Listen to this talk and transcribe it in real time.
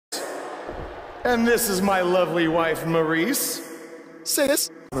And this is my lovely wife, Maurice. Say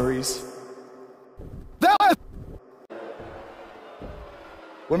this, Maurice. That.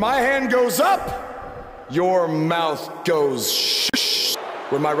 When my hand goes up, your mouth goes shh.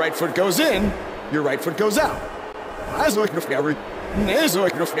 When my right foot goes in, your right foot goes out.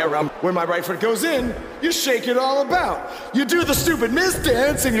 When my right foot goes in, you shake it all about. You do the stupid miss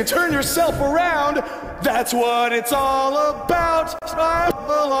dance and you turn yourself around. That's what it's all about. I'm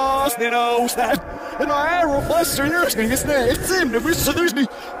lost in that. And my arrow buster, you're saying it's not. It's him.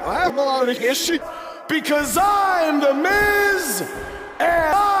 I'm a lot of issue. Because I'm the Miz.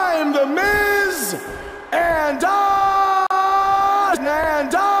 And I'm the Miz. And I'm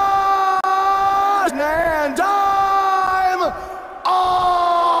off.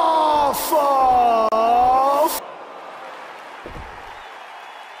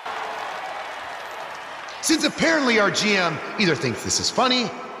 Since apparently our GM either thinks this is funny,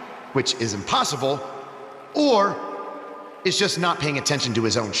 which is impossible, or is just not paying attention to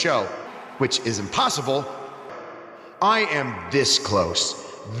his own show, which is impossible, I am this close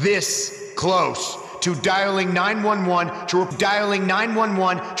to dialing 911, to dialing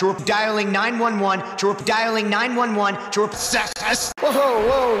 911, to dialing 911, to dialing 911, to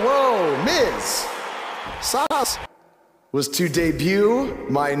Whoa, Miz. Sauce was to debut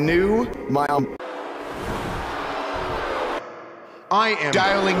my I am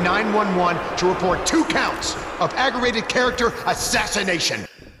dialing 911 to report 2 counts of aggravated character assassination.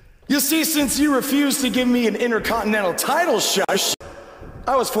 You see, since you refused to give me an Intercontinental title shot,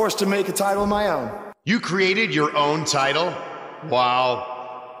 I was forced to make a title of my own. You created your own title?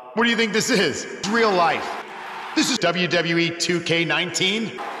 Wow. What do you think this is? It's real life. This is WWE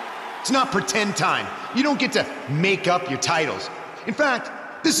 2K19. It's not pretend time. You don't get to make up your titles. In fact,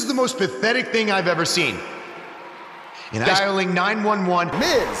 this is the most pathetic thing I've ever seen. And dialing 911.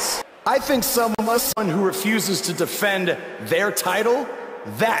 Miz, I think someone who refuses to defend their title,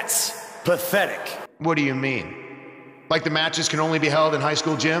 that's pathetic. What do you mean? Like the matches can only be held in high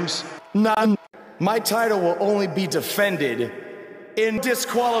school gyms? None. My title will only be defended in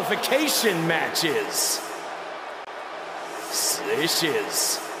disqualification matches.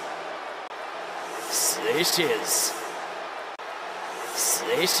 Slishes. Slishes.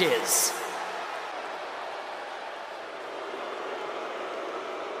 Slishes.